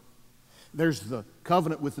work. There's the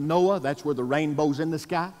covenant with Noah. That's where the rainbow's in the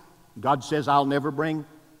sky. God says, I'll never bring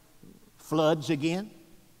floods again.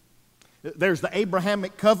 There's the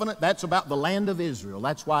Abrahamic covenant. That's about the land of Israel.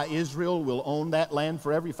 That's why Israel will own that land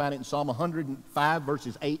forever. You find it in Psalm 105,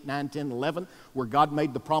 verses 8, 9, 10, 11, where God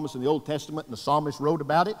made the promise in the Old Testament, and the psalmist wrote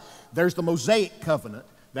about it. There's the Mosaic covenant.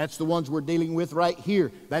 That's the ones we're dealing with right here.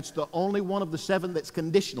 That's the only one of the 7 that's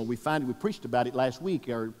conditional. We preached about it last week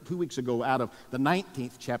or 2 weeks ago out of the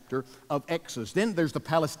 19th chapter of Exodus. Then there's the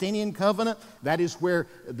Palestinian covenant. That is where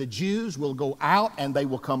the Jews will go out and they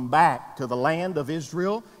will come back to the land of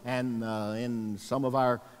Israel. And in some of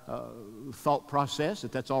our thought process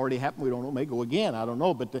that's already happened. We don't know. It may go again. I don't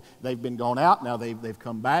know. But they've been gone out. Now they've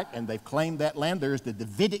come back and they've claimed that land. There's the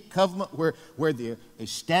Davidic covenant where the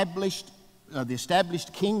established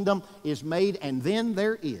kingdom is made, and then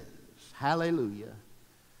there is, hallelujah,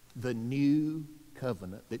 the new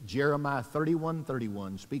covenant that Jeremiah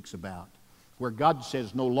 31:31 speaks about, where God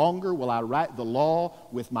says, no longer will I write the law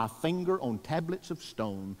with my finger on tablets of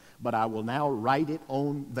stone, but I will now write it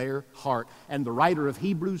on their heart. And the writer of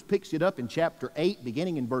Hebrews picks it up in chapter 8,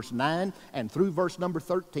 beginning in verse 9, and through verse number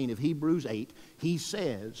 13 of Hebrews 8, he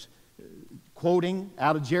says, quoting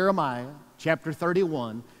out of Jeremiah chapter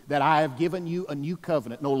 31, that I have given you a new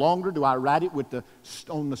covenant. No longer do I write it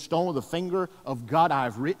on the stone of the finger of God. I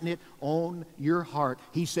have written it on your heart.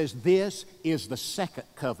 He says this is the second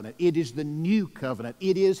covenant. It is the new covenant.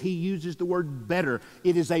 It is, he uses the word better.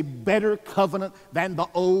 It is a better covenant than the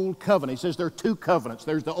old covenant. He says there are 2 covenants.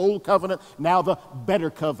 There's the old covenant, now the better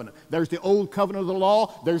covenant. There's the old covenant of the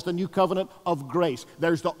law. There's the new covenant of grace.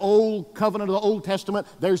 There's the old covenant of the Old Testament.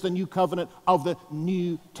 There's the new covenant of the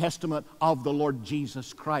New Testament of the Lord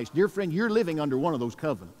Jesus Christ. Dear friend, you're living under one of those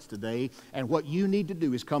covenants today, and what you need to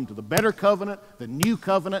do is come to the better covenant, the new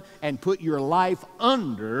covenant, and put your life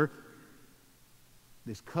under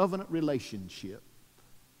this covenant relationship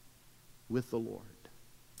with the Lord.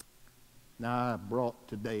 Now, I brought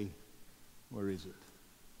today, where is it?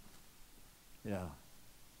 Yeah.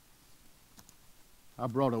 I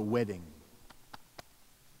brought a wedding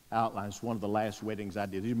outline. It's one of the last weddings I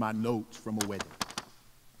did. These are my notes from a wedding.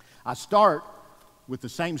 I start with the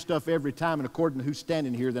same stuff every time, and according to who's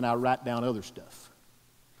standing here, then I write down other stuff.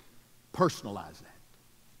 Personalize that.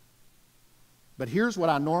 But here's what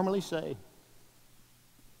I normally say.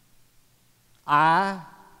 I,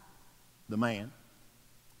 the man,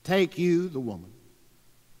 take you, the woman,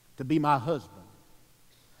 to be my husband.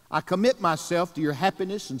 I commit myself to your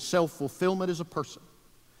happiness and self-fulfillment as a person,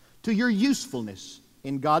 to your usefulness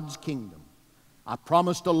in God's kingdom. I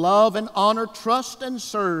promise to love and honor, trust and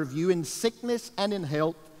serve you in sickness and in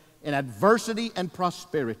health, in adversity and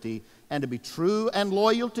prosperity, and to be true and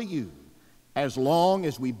loyal to you as long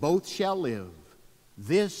as we both shall live.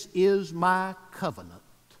 This is my covenant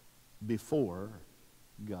before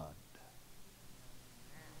God.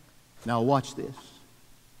 Now watch this.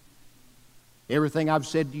 Everything I've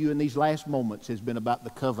said to you in these last moments has been about the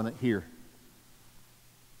covenant here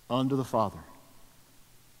under the Father.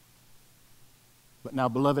 But now,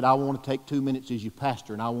 beloved, I want to take 2 minutes as your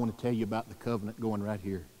pastor, and I want to tell you about the covenant going right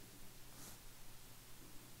here.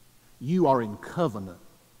 You are in covenant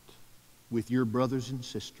with your brothers and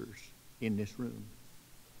sisters in this room.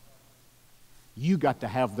 You got to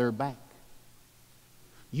have their back.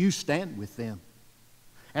 You stand with them.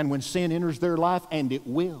 And when sin enters their life, and it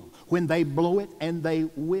will, when they blow it, and they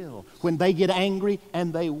will, when they get angry,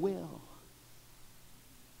 and they will,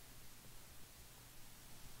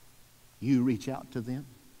 you reach out to them.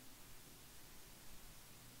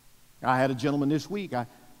 I had a gentleman this week. I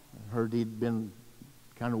heard he'd been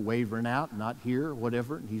kind of wavering out, not here or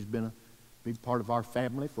whatever, and he's been a big part of our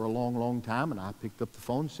family for a long, long time, and I picked up the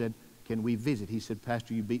phone and said, can we visit? He said,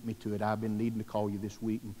 Pastor, you beat me to it. I've been needing to call you this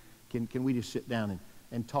week, and can we just sit down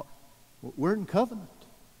and talk? We're in covenant.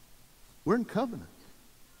 We're in covenant.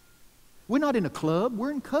 We're not in a club.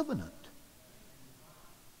 We're in covenant.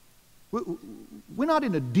 We're not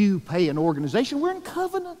in a due-paying organization. We're in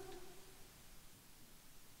covenant.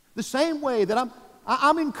 The same way that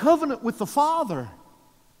I'm in covenant with the Father.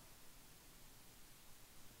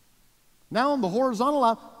 Now on the horizontal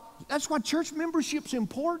line, that's why church membership's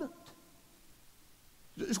important.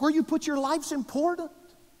 It's where you put your life's important.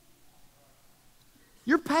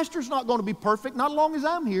 Your pastor's not going to be perfect, not as long as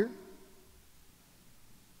I'm here.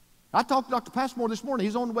 I talked to Dr. Passmore this morning.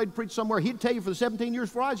 He's on the way to preach somewhere. He'd tell you for the 17 years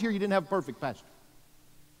before I was here, you didn't have a perfect pastor.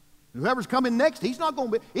 And whoever's coming next, he's not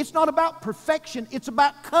going to be. It's not about perfection. It's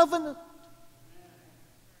about covenant.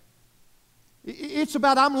 It's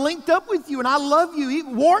about I'm linked up with you and I love you,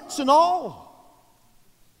 warts and all.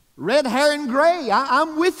 Red hair and gray,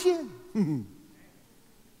 I'm with you.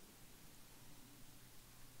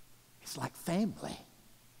 It's like family.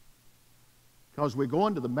 Because we're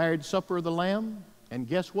going to the marriage supper of the Lamb. And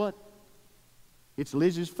guess what? It's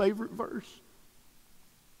Liz's favorite verse.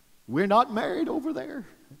 We're not married over there.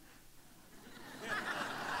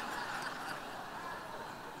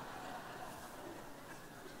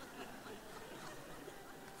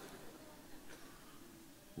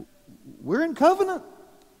 We're in covenant.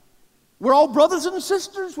 We're all brothers and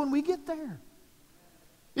sisters when we get there.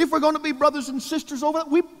 If we're going to be brothers and sisters over there,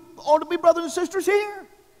 we ought to be brothers and sisters here.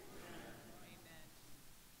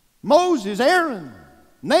 Moses, Aaron,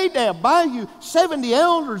 Nadab, Abihu, 70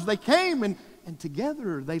 elders, they came and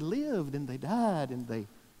together they lived and they died and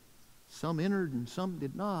some entered and some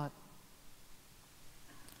did not.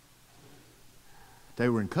 They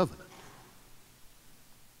were in covenant.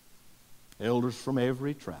 Elders from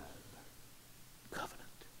every tribe. Covenant.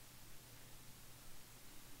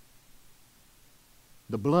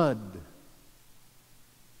 The blood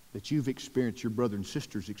that you've experienced, your brother and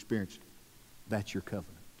sisters experienced, that's your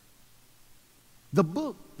covenant. The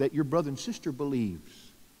book that your brother and sister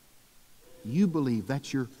believes, you believe,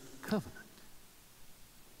 that's your covenant.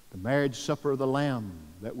 The marriage supper of the Lamb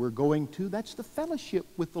that we're going to, that's the fellowship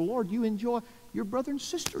with the Lord you enjoy, your brother and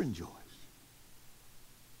sister enjoys.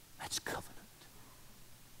 That's covenant.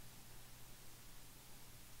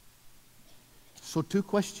 So 2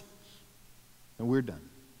 questions, and we're done.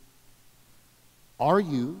 Are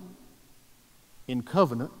you in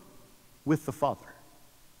covenant with the Father?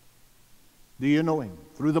 Do you know Him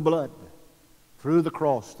through the blood, through the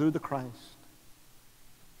cross, through the Christ?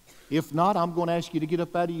 If not, I'm going to ask you to get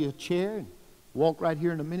up out of your chair and walk right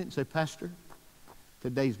here in a minute and say, Pastor,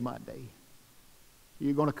 today's my day.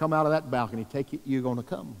 You're going to come out of that balcony. Take it. You're going to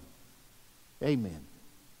come. Amen.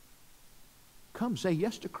 Come, say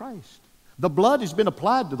yes to Christ. The blood has been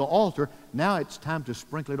applied to the altar. Now it's time to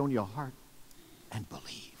sprinkle it on your heart and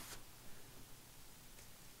believe.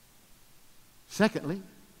 Secondly,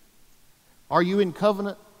 are you in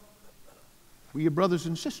covenant with your brothers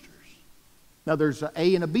and sisters? Now there's an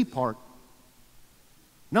A and a B part.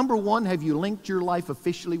 Number 1, have you linked your life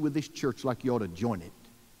officially with this church like you ought to join it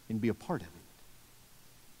and be a part of it?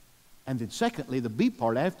 And then secondly, the B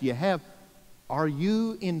part, after you have, are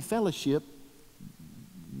you in fellowship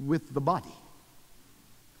with the body?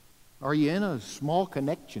 Are you in a small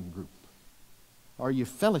connection group? Are you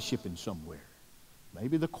fellowshipping somewhere?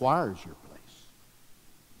 Maybe the choir's your place.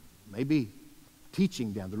 Maybe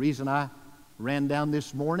teaching down. The reason I ran down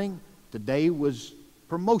this morning, today was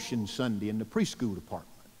promotion Sunday in the preschool department.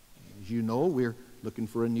 As you know, we're looking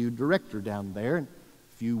for a new director down there. And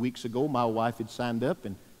a few weeks ago, my wife had signed up,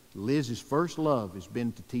 and Liz's first love has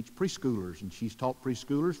been to teach preschoolers. And she's taught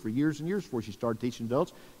preschoolers for years and years before she started teaching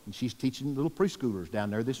adults. And she's teaching little preschoolers down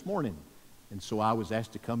there this morning. And so I was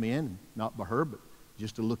asked to come in, not by her, but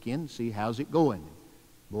just to look in and see how's it going.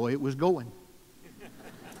 Boy, it was going.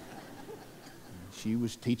 She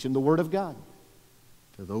was teaching the Word of God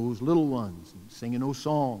to those little ones and singing those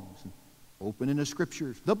songs and opening the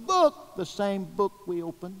Scriptures. The book, the same book we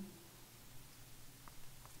open.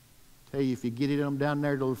 Tell you, if you get them down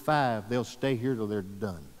there till 5, they'll stay here till they're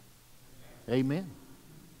done. Amen.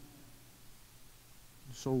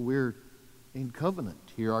 So we're in covenant.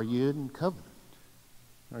 Here are you in covenant.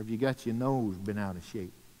 Or have you got your nose been out of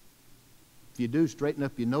shape? If you do, straighten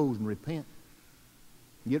up your nose and repent.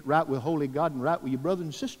 Get right with holy God and right with your brothers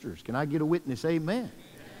and sisters. Can I get a witness? Amen.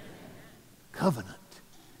 Covenant.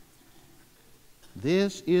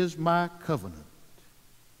 This is my covenant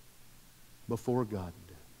before God.